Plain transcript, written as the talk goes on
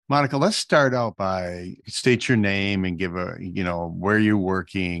Monica, let's start out by state your name and give where you're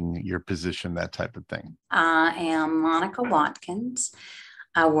working, your position, that type of thing. I am Monica Watkins.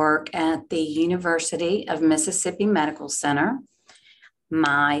 I work at the University of Mississippi Medical Center.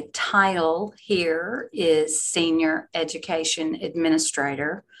 My title here is Senior Education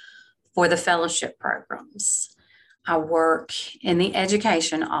Administrator for the fellowship programs. I work in the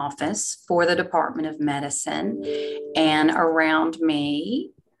education office for the Department of Medicine, and around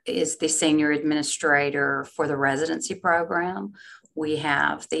me is the senior administrator for the residency program. We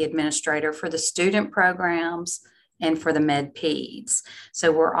have the administrator for the student programs and for the med peds.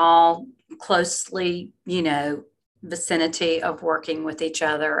 So we're all closely, vicinity of working with each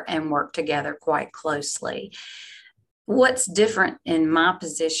other and work together quite closely. What's different in my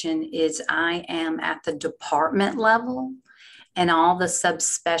position is I am at the department level, and all the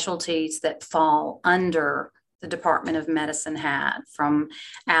subspecialties that fall under the Department of Medicine had, from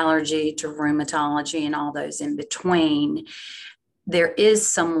allergy to rheumatology and all those in between. There is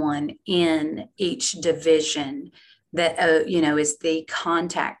someone in each division that is the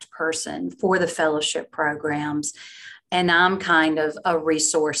contact person for the fellowship programs, and I'm kind of a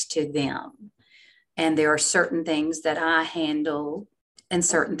resource to them. And there are certain things that I handle and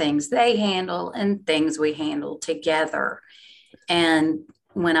certain things they handle and things we handle together. And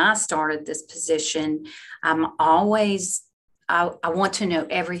when I started this position, I want to know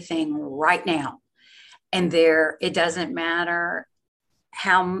everything right now. And it doesn't matter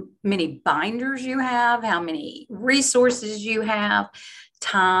how many binders you have, how many resources you have.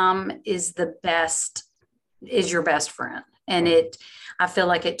 Time is your best friend. And I feel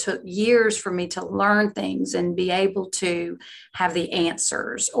like it took years for me to learn things and be able to have the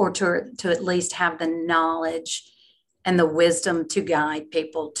answers, or to at least have the knowledge and the wisdom to guide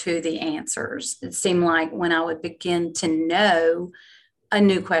people to the answers. It seemed like when I would begin to know, a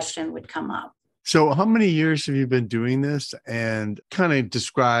new question would come up. So how many years have you been doing this, and kind of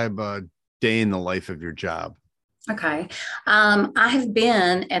describe a day in the life of your job? Okay. I have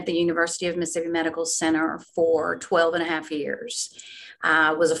been at the University of Mississippi Medical Center for 12 and a half years.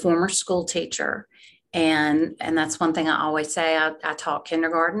 I was a former school teacher, and that's one thing I always say. I taught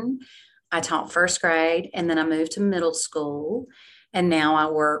kindergarten, I taught first grade, and then I moved to middle school, and now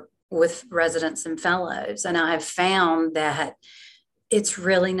I work with residents and fellows. And I have found that it's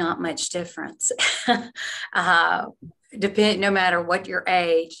really not much difference. No matter what your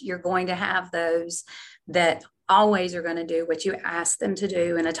age, you're going to have those that always are going to do what you ask them to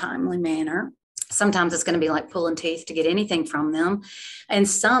do in a timely manner. Sometimes it's going to be like pulling teeth to get anything from them. And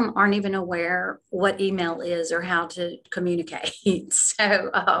some aren't even aware what email is or how to communicate.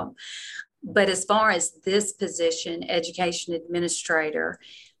 But as far as this position, education administrator,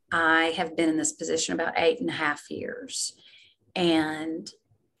 I have been in this position about 8.5 years. And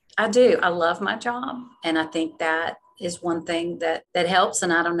I love my job. And I think that is one thing that helps.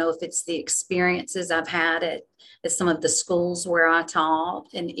 And I don't know if it's the experiences I've had at some of the schools where I taught,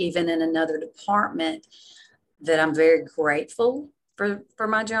 and even in another department, that I'm very grateful for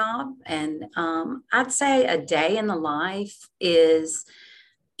my job. And I'd say a day in the life is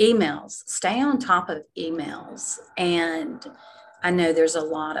emails. Stay on top of emails. And I know there's a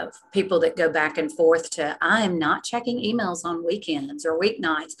lot of people that go back and forth to, I am not checking emails on weekends or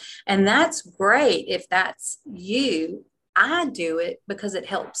weeknights. And that's great if that's you. I do it because it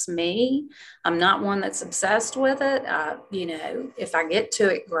helps me. I'm not one that's obsessed with it. If I get to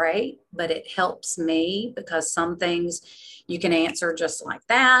it, great, but it helps me because some things you can answer just like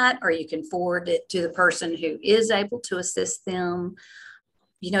that, or you can forward it to the person who is able to assist them.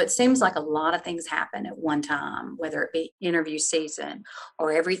 It seems like a lot of things happen at one time, whether it be interview season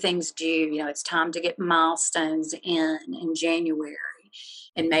or everything's due. It's time to get milestones in January,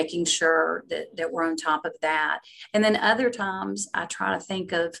 and making sure that we're on top of that. And then other times I try to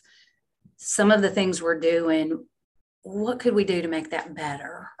think of some of the things we're doing. What could we do to make that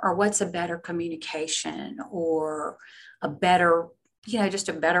better? Or what's a better communication, or a better, just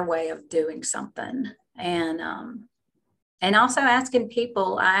a better way of doing something? And also asking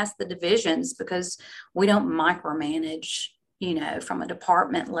people, I ask the divisions, because we don't micromanage, from a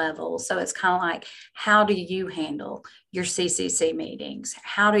department level. So it's kind of like, how do you handle your CCC meetings?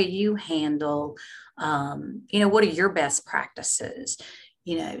 How do you handle, what are your best practices?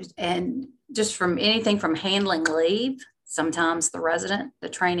 And just from anything from handling leave. Sometimes the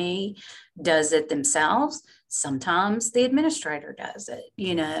trainee does it themselves. Sometimes the administrator does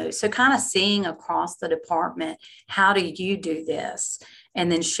it, so kind of seeing across the department, how do you do this? And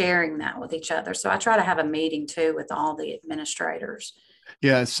then sharing that with each other. So I try to have a meeting too with all the administrators.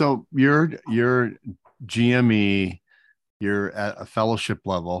 Yeah. So your GME You're at a fellowship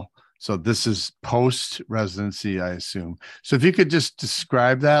level. So this is post residency, I assume. So if you could just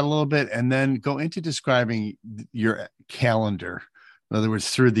describe that a little bit and then go into describing your calendar. In other words,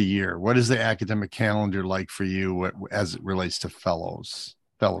 through the year, what is the academic calendar like for you as it relates to Okay.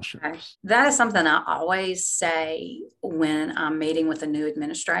 fellowships? That is something I always say when I'm meeting with a new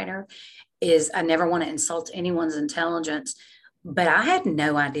administrator is I never want to insult anyone's intelligence, but I had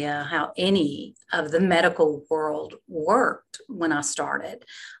no idea how any of the medical world worked when I started.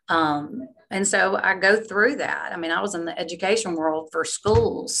 And so I go through that. I mean, I was in the education world for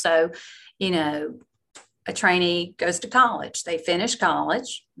schools. So, you know, a trainee goes to college, they finish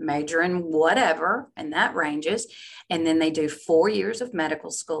college, major in whatever, and that ranges. And then they do 4 years of medical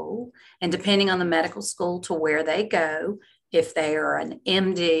school. And depending on the medical school to where they go, if they are an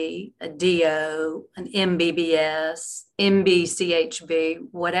MD, a DO, an MBBS, MBCHB,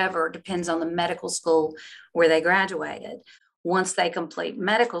 whatever, depends on the medical school where they graduated. Once they complete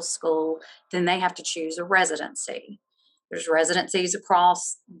medical school, then they have to choose a residency. There's residencies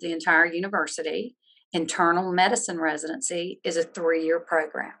across the entire university. Internal medicine residency is a 3-year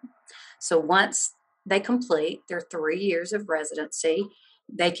program. So once they complete their 3 years of residency,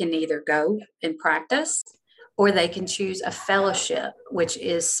 they can either go and practice or they can choose a fellowship, which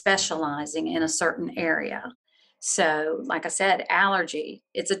is specializing in a certain area. So, like I said, allergy,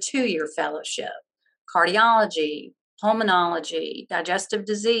 it's a 2-year fellowship. Cardiology, pulmonology, digestive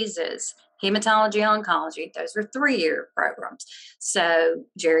diseases, hematology, oncology, those are 3-year programs. So,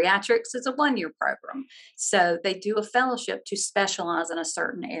 geriatrics is a 1-year program. So, they do a fellowship to specialize in a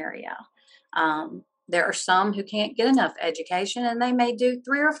certain area. There are some who can't get enough education and they may do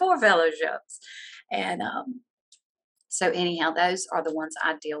 3 or 4 fellowships. And so anyhow, those are the ones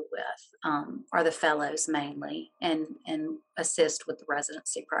I deal with, are the fellows mainly, and assist with the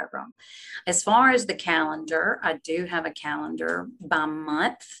residency program. As far as the calendar, I do have a calendar by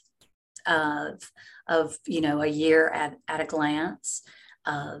month of a year at a glance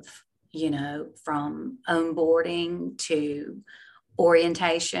of from onboarding to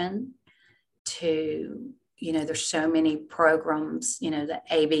orientation to there's so many programs, the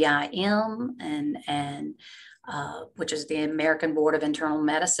ABIM and which is the American Board of Internal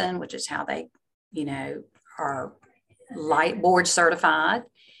Medicine, which is how they, are light board certified.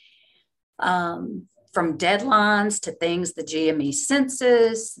 From deadlines to things, the GME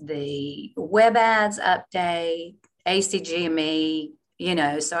census, the web ads update, ACGME,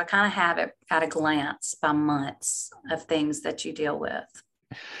 so I kind of have it at a glance by months of things that you deal with.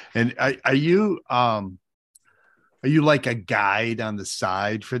 And are you like a guide on the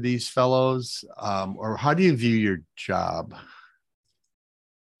side for these fellows? Or how do you view your job?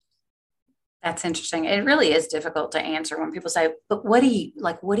 That's interesting. It really is difficult to answer when people say, but what do you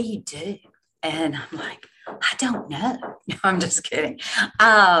like? What do you do? And I'm like, I don't know. I'm just kidding.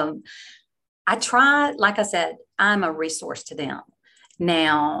 I try, like I said, I'm a resource to them.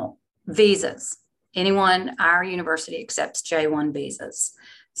 Now, visas. Our university accepts J1 visas.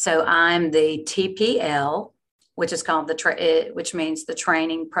 So I'm the TPL, which is called which means the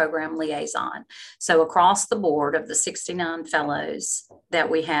training program liaison. So across the board of the 69 fellows that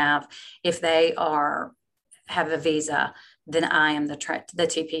we have, if they have a visa, then I am the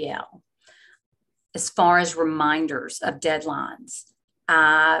TPL. As far as reminders of deadlines,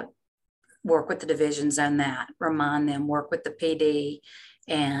 I work with the divisions on that, remind them, work with the PD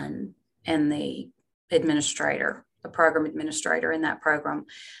and the administrator, the program administrator in that program.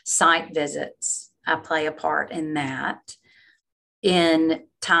 Site visits, I play a part in that. In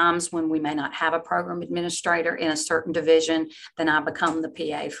times when we may not have a program administrator in a certain division, then I become the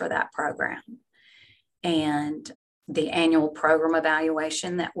PA for that program. And the annual program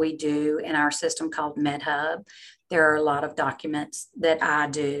evaluation that we do in our system called MedHub, there are a lot of documents that I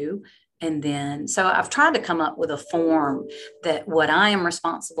do. And then, so I've tried to come up with a form that what I am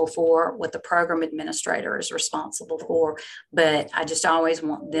responsible for, what the program administrator is responsible for, but I just always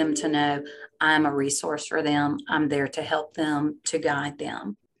want them to know I'm a resource for them. I'm there to help them, to guide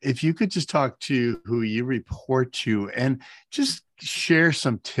them. If you could just talk to who you report to and just share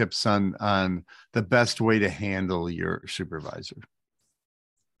some tips on the best way to handle your supervisor.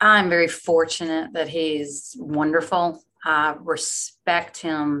 I'm very fortunate that he's wonderful. I respect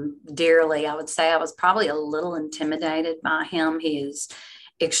him dearly. I would say I was probably a little intimidated by him. He is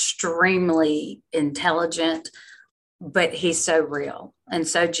extremely intelligent, but he's so real and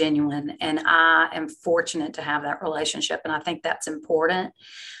so genuine. And I am fortunate to have that relationship. And I think that's important.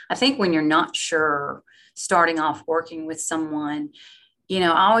 I think when you're not sure, starting off working with someone,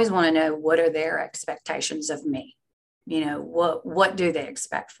 I always want to know, what are their expectations of me? What do they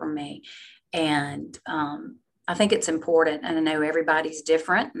expect from me? And I think it's important, and I know everybody's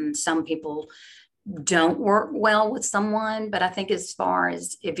different, and some people don't work well with someone, but I think as far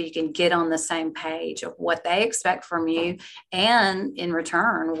as if you can get on the same page of what they expect from you and in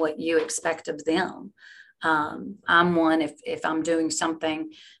return what you expect of them. I'm one, if I'm doing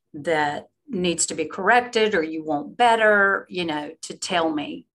something that needs to be corrected or you want better, to tell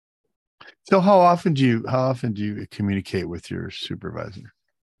me. So how often do you communicate with your supervisor?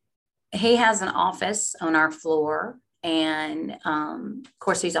 He has an office on our floor, and of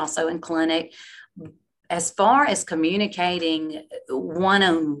course he's also in clinic. As far as communicating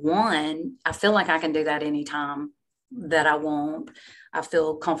one-on-one, I feel like I can do that anytime that I want. I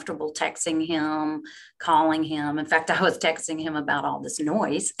feel comfortable texting him, calling him. In fact, I was texting him about all this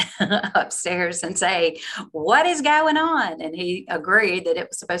noise upstairs and say, what is going on? And he agreed that it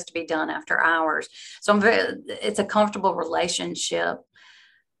was supposed to be done after hours. So it's a comfortable relationship.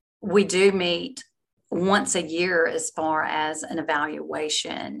 We do meet once a year as far as an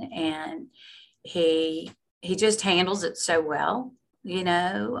evaluation, and he just handles it so well,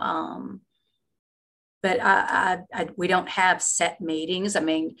 but we don't have set meetings. I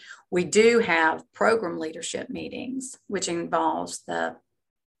mean, we do have program leadership meetings, which involves the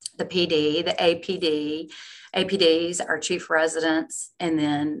PD, the APD. APDs, our chief residents, and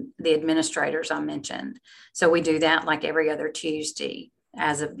then the administrators I mentioned. So we do that like every other Tuesday.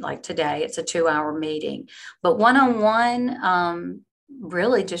 As of like today, it's a 2-hour meeting. But one-on-one,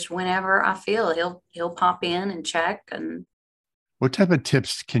 really just whenever I feel, he'll pop in and check. And What type of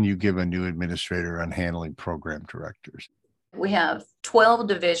tips can you give a new administrator on handling program directors? we have 12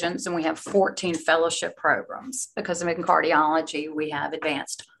 divisions and we have 14 fellowship programs, because in cardiology, we have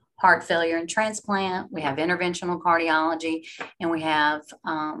advanced heart failure and transplant, we have interventional cardiology, and we have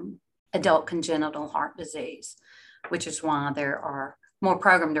adult congenital heart disease, which is why there are more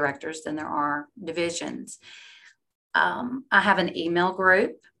program directors than there are divisions. I have an email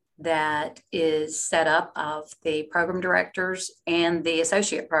group that is set up of the program directors and the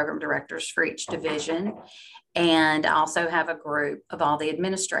associate program directors for each division. And I also have a group of all the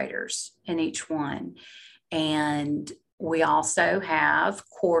administrators in each one. And we also have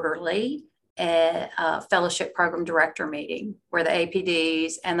quarterly a fellowship program director meeting where the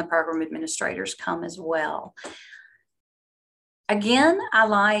APDs and the program administrators come as well. Again, I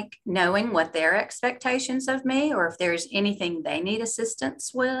like knowing what their expectations of me, or if there's anything they need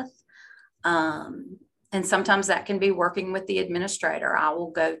assistance with. And sometimes that can be working with the administrator. I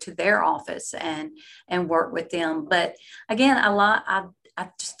will go to their office and work with them. But again, I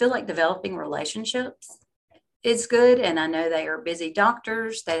just feel like developing relationships is good. And I know they are busy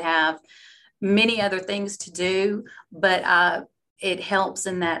doctors that have many other things to do, but it helps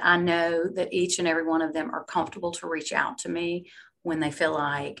in that I know that each and every one of them are comfortable to reach out to me when they feel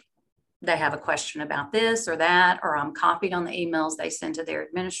like they have a question about this or that, or I'm copied on the emails they send to their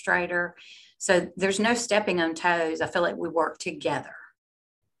administrator. So there's no stepping on toes. I feel like we work together.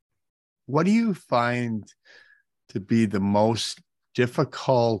 What do you find to be the most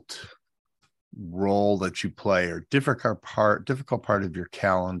difficult role that you play, or difficult part of your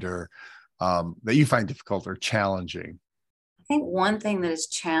calendar that you find difficult or challenging? I think one thing that is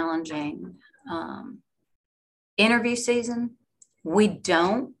challenging, interview season, we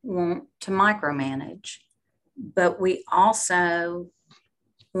don't want to micromanage, but we also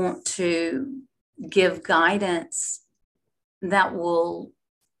want to give guidance that will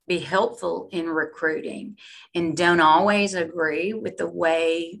be helpful in recruiting, and don't always agree with the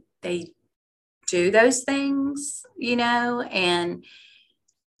way they do those things,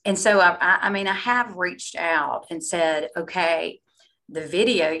 and so I mean, I have reached out and said, okay, the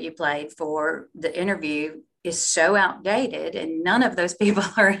video you played for the interview is so outdated and none of those people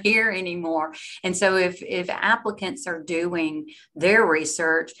are here anymore. And so if applicants are doing their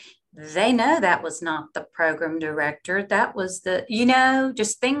research, they know that was not the program director. That was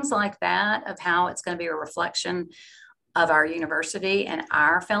just things like that, of how it's going to be a reflection of our university and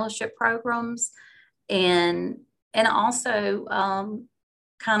our fellowship programs. And also,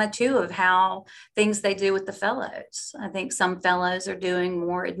 kind of too, of how things they do with the fellows. I think some fellows are doing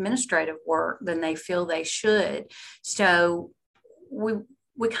more administrative work than they feel they should. So we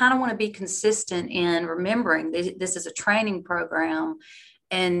kind of want to be consistent in remembering this is a training program,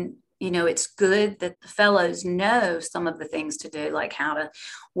 and it's good that the fellows know some of the things to do, like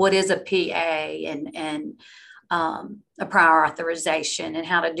what is a PA and a prior authorization and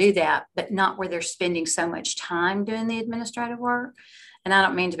how to do that, but not where they're spending so much time doing the administrative work. And I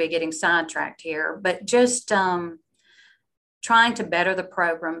don't mean to be getting sidetracked here, but just trying to better the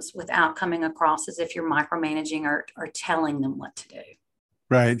programs without coming across as if you're micromanaging or telling them what to do.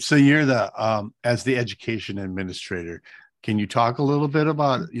 Right. So you're the as the education administrator, can you talk a little bit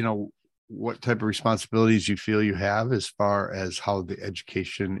about, what type of responsibilities you feel you have as far as how the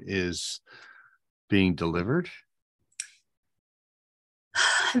education is being delivered?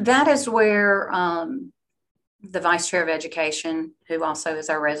 That is where the vice chair of education, who also is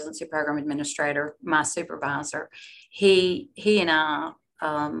our residency program administrator, my supervisor, he and I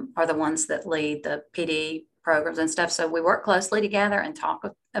are the ones that lead the PD programs and stuff. So we work closely together and talk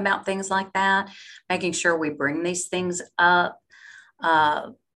about things like that, making sure we bring these things up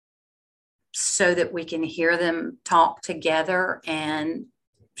uh, so that we can hear them talk together and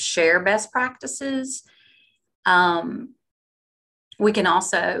share best practices. We can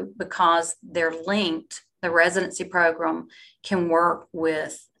also, because they're linked, the residency program can work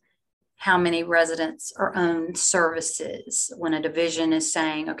with how many residents are owned services when a division is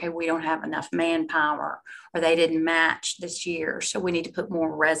saying, okay, we don't have enough manpower or they didn't match this year, so we need to put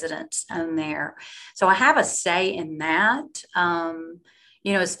more residents on there. So I have a say in that.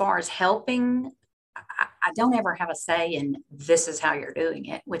 As far as helping, I don't ever have a say in this is how you're doing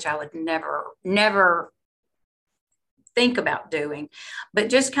it, which I would never think about doing, but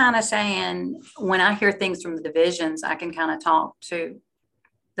just kind of saying, when I hear things from the divisions, I can kind of talk to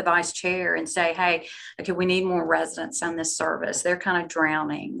the vice chair and say, hey, okay, we need more residents on this service. They're kind of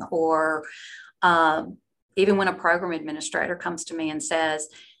drowning. Or even when a program administrator comes to me and says,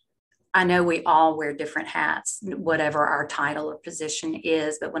 I know we all wear different hats, whatever our title or position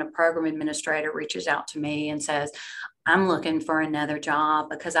is, but when a program administrator reaches out to me and says, I'm looking for another job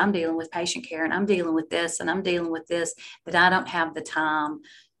because I'm dealing with patient care and I'm dealing with this and I'm dealing with this, that I don't have the time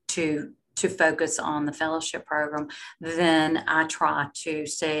to focus on the fellowship program, then I try to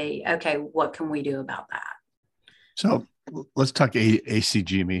say, okay, what can we do about that? So let's talk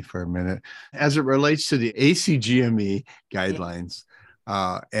ACGME for a minute. As it relates to the ACGME guidelines,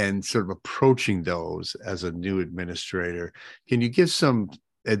 and sort of approaching those as a new administrator, can you give some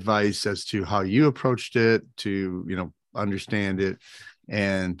advice as to how you approached it, to understand it,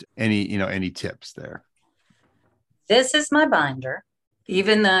 and any tips there? This is my binder.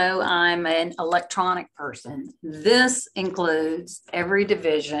 Even though I'm an electronic person, this includes every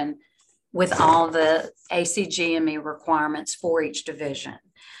division with all the ACGME requirements for each division.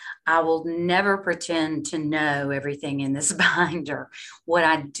 I will never pretend to know everything in this binder. What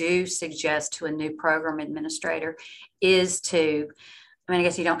I do suggest to a new program administrator is I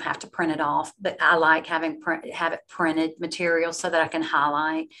guess you don't have to print it off, but I like have it printed material so that I can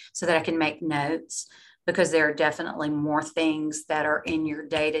highlight, so that I can make notes, because there are definitely more things that are in your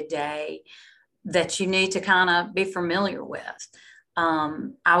day-to-day that you need to kind of be familiar with.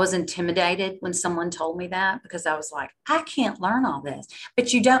 I was intimidated when someone told me that, because I was like, I can't learn all this,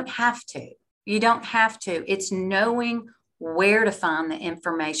 but you don't have to. You don't have to. It's knowing where to find the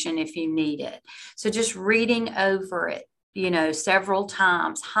information if you need it. So just reading over it, several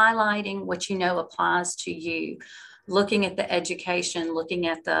times, highlighting what applies to you, looking at the education, looking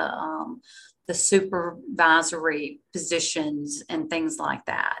at the supervisory positions and things like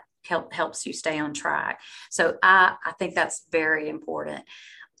that helps you stay on track. So I think that's very important.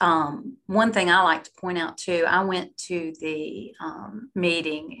 One thing I like to point out too, I went to the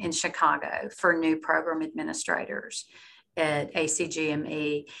meeting in Chicago for new program administrators at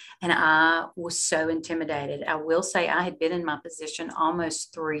ACGME, and I was so intimidated. I will say I had been in my position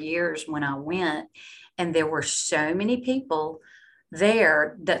almost 3 years when I went, and there were so many people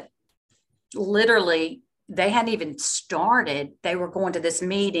there that literally they hadn't even started. They were going to this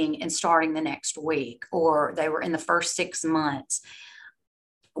meeting and starting the next week, or they were in the first 6 months.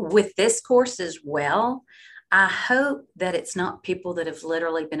 With this course as well, I hope that it's not people that have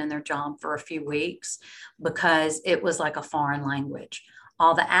literally been in their job for a few weeks, because it was like a foreign language.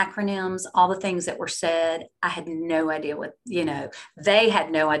 All the acronyms, all the things that were said, I had no idea they had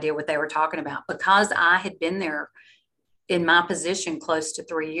no idea what they were talking about, because I had been there in my position close to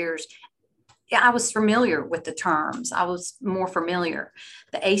 3 years. I was familiar with the terms. I was more familiar.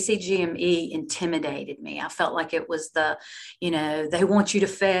 The ACGME intimidated me. I felt like it was they want you to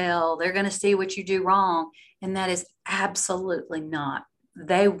fail. They're going to see what you do wrong. And that is absolutely not.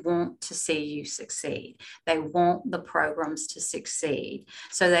 They want to see you succeed. They want the programs to succeed.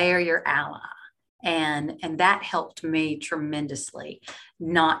 So they are your ally. And that helped me tremendously,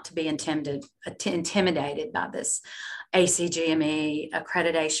 not to be intimidated by this ACGME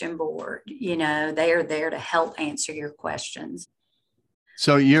accreditation board. They are there to help answer your questions.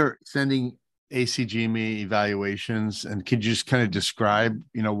 So you're sending ACGME evaluations, and could you just kind of describe,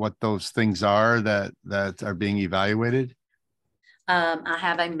 what those things are that are being evaluated? I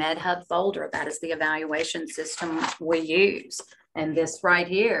have a MedHub folder. That is the evaluation system we use. And this right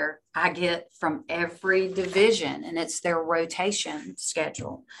here, I get from every division, and it's their rotation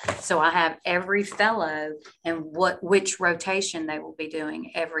schedule. So I have every fellow and which rotation they will be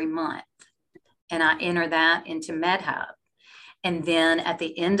doing every month. And I enter that into MedHub. And then at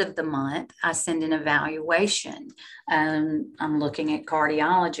the end of the month, I send an evaluation. I'm looking at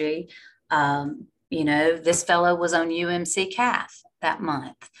cardiology. This fellow was on UMC cath that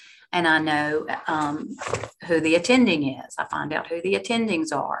month. And I know who the attending is. I find out who the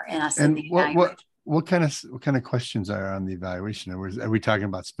attendings are, and I send the evaluation. What kind of questions are on the evaluation? Are we talking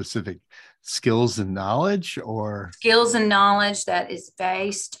about specific skills and knowledge, or skills and knowledge that is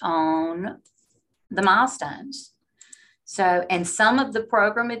based on the milestones? So, and some of the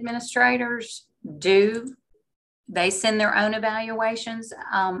program administrators they send their own evaluations.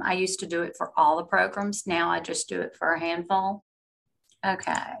 I used to do it for all the programs. Now I just do it for a handful.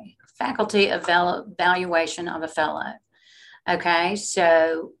 Okay. Faculty evaluation of a fellow. Okay.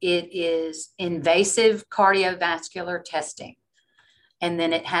 So it is invasive cardiovascular testing. And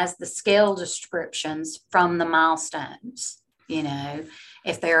then it has the scale descriptions from the milestones.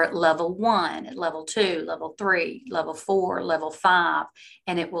 If they're at level 1, at level 2, level 3, level 4, level 5,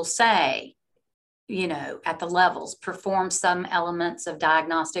 and it will say, at the levels, perform some elements of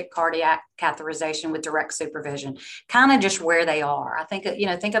diagnostic cardiac catheterization with direct supervision, kind of just where they are. I think,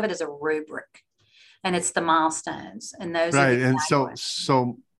 think of it as a rubric, and it's the milestones, and those right. Are the and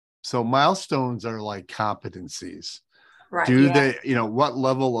so milestones are like competencies. Right. Do they, what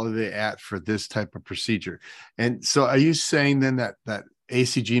level are they at for this type of procedure? And so are you saying then that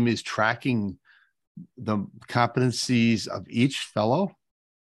ACGM is tracking the competencies of each fellow?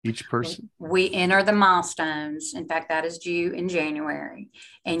 Each person? We enter the milestones. In fact, that is due in January.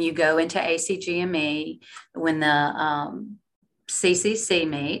 And you go into ACGME when the CCC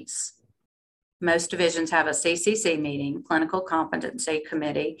meets. Most divisions have a CCC meeting, Clinical Competency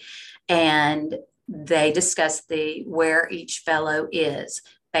Committee, and they discuss where each fellow is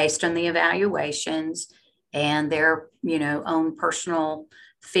based on the evaluations and their, own personal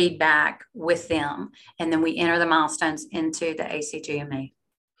feedback with them. And then we enter the milestones into the ACGME.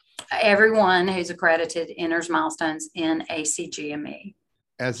 Everyone who's accredited enters milestones in ACGME.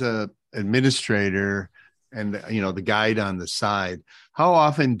 As a administrator and, the guide on the side, how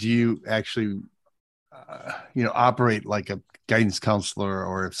often do you actually, operate like a guidance counselor,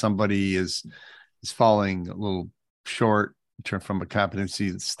 or if somebody is falling a little short from a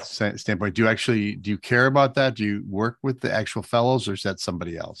competency standpoint, do you care about that? Do you work with the actual fellows, or is that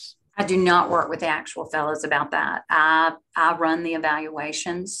somebody else? I do not work with the actual fellows about that. I run the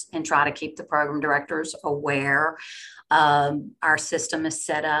evaluations and try to keep the program directors aware. Our system is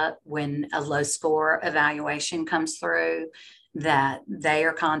set up when a low score evaluation comes through that they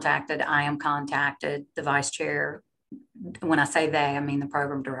are contacted. I am contacted, the vice chair. When I say they, I mean the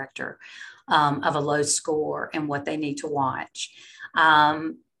program director of a low score and what they need to watch.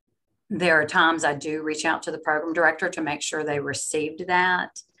 There are times I do reach out to the program director to make sure they received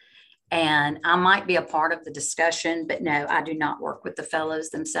that. And I might be a part of the discussion, but no, I do not work with the fellows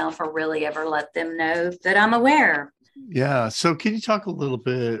themselves or really ever let them know that I'm aware. Yeah. So can you talk a little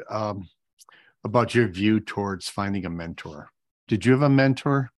bit about your view towards finding a mentor? Did you have a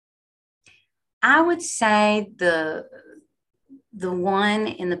mentor? I would say the one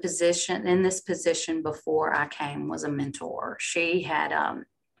in this position before I came was a mentor. She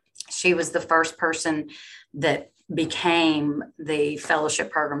was the first person that became the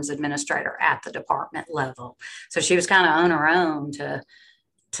fellowship programs administrator at the department level. So she was kind of on her own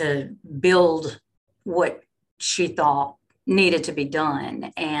to build what she thought needed to be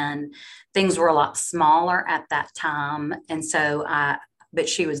done. And things were a lot smaller at that time. And so but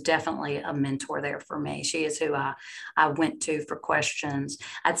she was definitely a mentor there for me. She is who I went to for questions.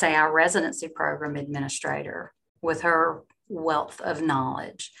 I'd say our residency program administrator, with her wealth of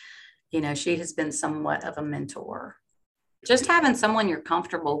knowledge, she has been somewhat of a mentor. Just having someone you're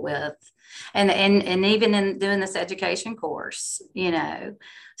comfortable with. And even in doing this education course,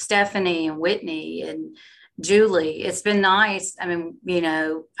 Stephanie and Whitney and Julie, it's been nice. I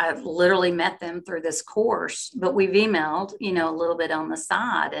mean, I've literally met them through this course, but we've emailed, a little bit on the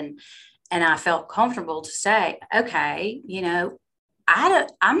side, and I felt comfortable to say, okay,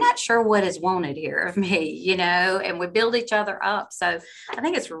 I'm not sure what is wanted here of me, and we build each other up. So I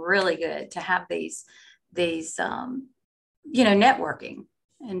think it's really good to have these networking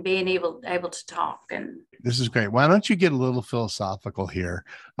and being able to talk. And this is great. Why don't you get a little philosophical here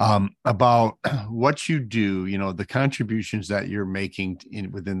about what you do, the contributions that you're making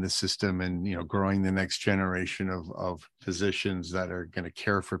within the system, and, growing the next generation of physicians that are going to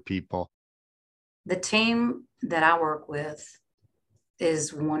care for people. The team that I work with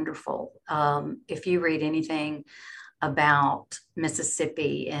is wonderful. If you read anything about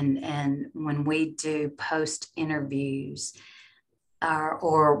Mississippi, and when we do post interviews,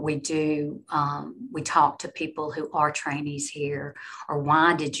 or we talk to people who are trainees here, or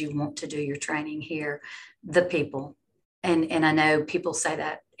why did you want to do your training here? The people, and I know people say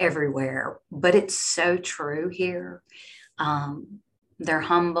that everywhere, but it's so true here. They're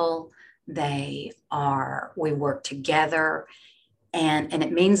humble. We work together, and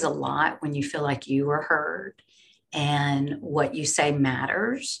it means a lot when you feel like you are heard and what you say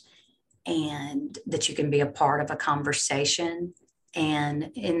matters, and that you can be a part of a conversation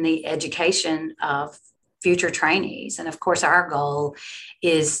and in the education of future trainees. And of course, our goal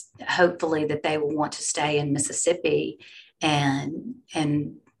is hopefully that they will want to stay in Mississippi and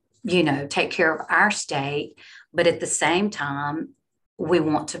take care of our state. But at the same time, we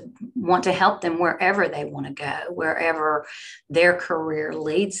want to help them wherever they want to go, wherever their career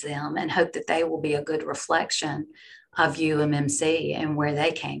leads them, and hope that they will be a good reflection of UMMC and where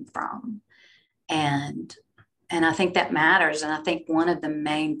they came from. And I think that matters. And I think one of the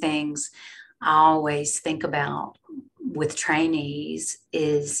main things I always think about with trainees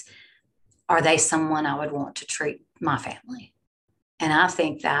is, are they someone I would want to treat my family? And I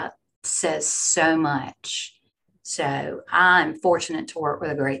think that says so much. So I'm fortunate to work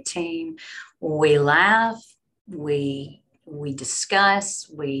with a great team. We laugh, we discuss,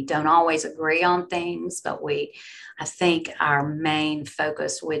 we don't always agree on things, but I think our main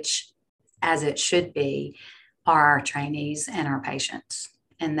focus, which as it should be, are our trainees and our patients,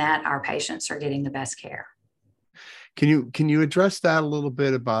 and that our patients are getting the best care. Can you address that a little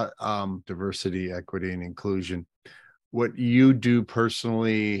bit about diversity, equity, and inclusion? What you do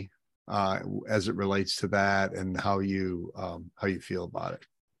personally as it relates to that, and how you feel about it?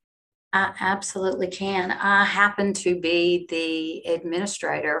 I absolutely can. I happen to be the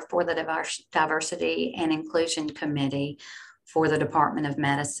administrator for the Diversity and Inclusion Committee for the Department of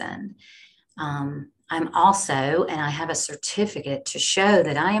Medicine. I'm also, and I have a certificate to show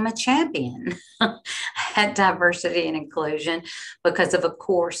that I am a champion at diversity and inclusion because of a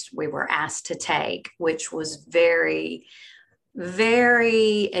course we were asked to take, which was very,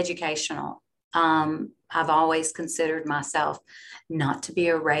 very educational. I've always considered myself not to be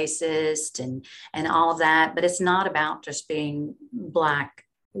a racist and all of that, but it's not about just being Black,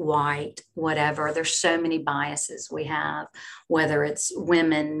 white, whatever. There's so many biases we have, whether it's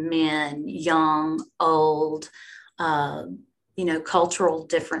women, men, young, old, cultural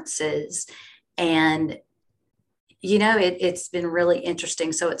differences. And, it's been really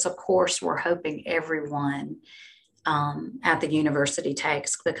interesting. So it's a course we're hoping everyone at the university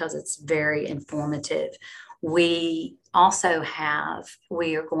takes because it's very informative. We also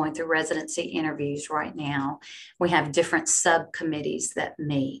we are going through residency interviews right now. We have different subcommittees that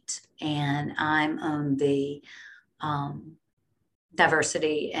meet, and I'm on the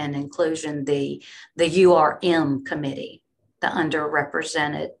diversity and inclusion, the URM committee, the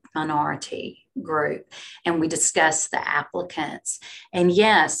underrepresented minority group, and we discuss the applicants. And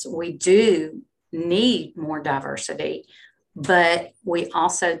yes, we do need more diversity, but we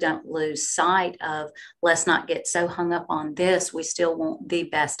also don't lose sight of, let's not get so hung up on this. We still want the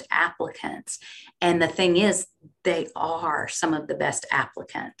best applicants. And the thing is, they are some of the best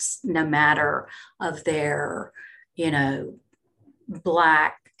applicants, no matter of their,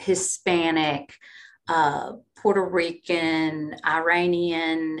 Black, Hispanic, Puerto Rican,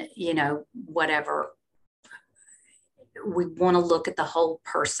 Iranian, whatever. We want to look at the whole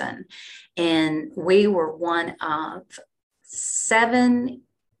person. And we were one of 7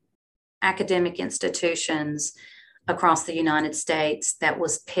 academic institutions across the United States that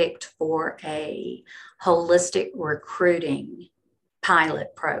was picked for a holistic recruiting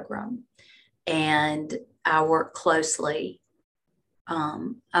pilot program. And I work closely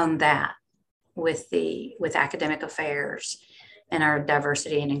on that with academic affairs and our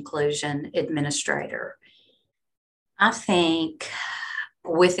diversity and inclusion administrator. I think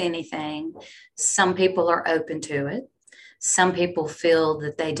with anything, some people are open to it. Some people feel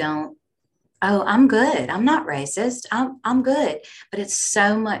that they don't, I'm good. I'm not racist. I'm good. But it's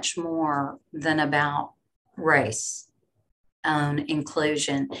so much more than about race and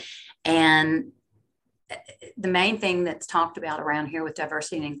inclusion. And the main thing that's talked about around here with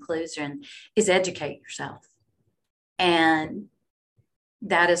diversity and inclusion is educate yourself. And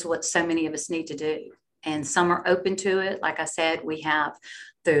that is what so many of us need to do. And some are open to it. Like I said, we have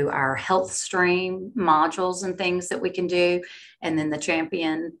through our health stream modules and things that we can do. And then the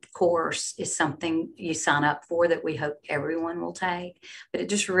champion course is something you sign up for that we hope everyone will take. But it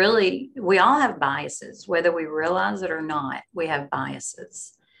just really, we all have biases, whether we realize it or not, we have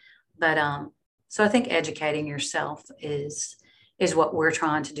biases. But so I think educating yourself is what we're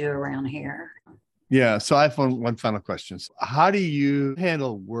trying to do around here. Yeah. So I have one final question. How do you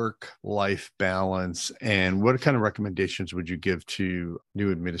handle work-life balance, and what kind of recommendations would you give to new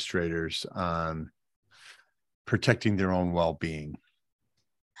administrators on protecting their own well-being?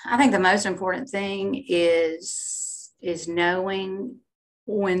 I think the most important thing is knowing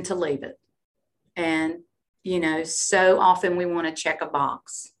when to leave it. And, so often we want to check a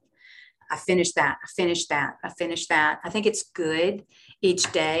box. I finished that. I finished that. I finished that. I think it's good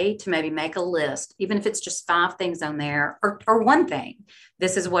each day to maybe make a list, even if it's just 5 things on there or one thing.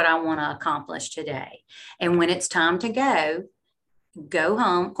 This is what I want to accomplish today. And when it's time to go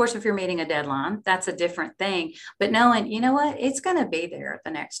home. Of course, if you're meeting a deadline, that's a different thing. But knowing, you know what, it's going to be there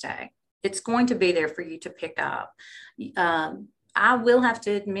the next day. It's going to be there for you to pick up. I will have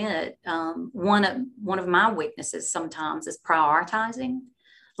to admit, one of my weaknesses sometimes is prioritizing.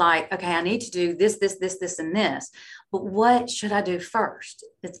 Like, okay, I need to do this, and this, but what should I do first?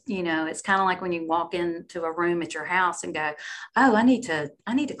 It's kind of like when you walk into a room at your house and go, oh, I need to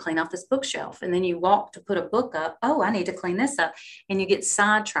clean off this bookshelf. And then you walk to put a book up. Oh, I need to clean this up. And you get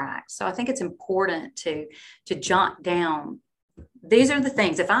sidetracked. So I think it's important to jot down, these are the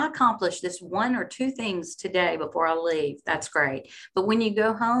things. If I accomplish this 1 or 2 things today before I leave, that's great. But when you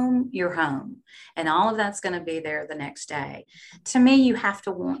go home, you're home. And all of that's going to be there the next day. To me, you have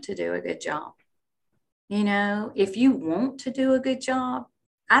to want to do a good job. If you want to do a good job,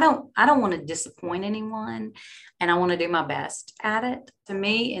 I don't want to disappoint anyone, and I want to do my best at it. To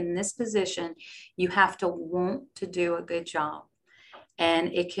me, in this position, you have to want to do a good job,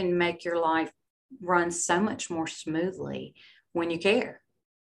 and it can make your life run so much more smoothly when you care.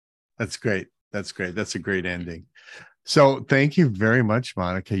 That's great. That's great. That's a great ending. So thank you very much,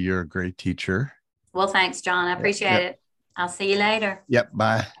 Monica. You're a great teacher. Well, thanks, John. I appreciate it. I'll see you later. Yep.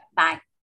 Bye. Bye.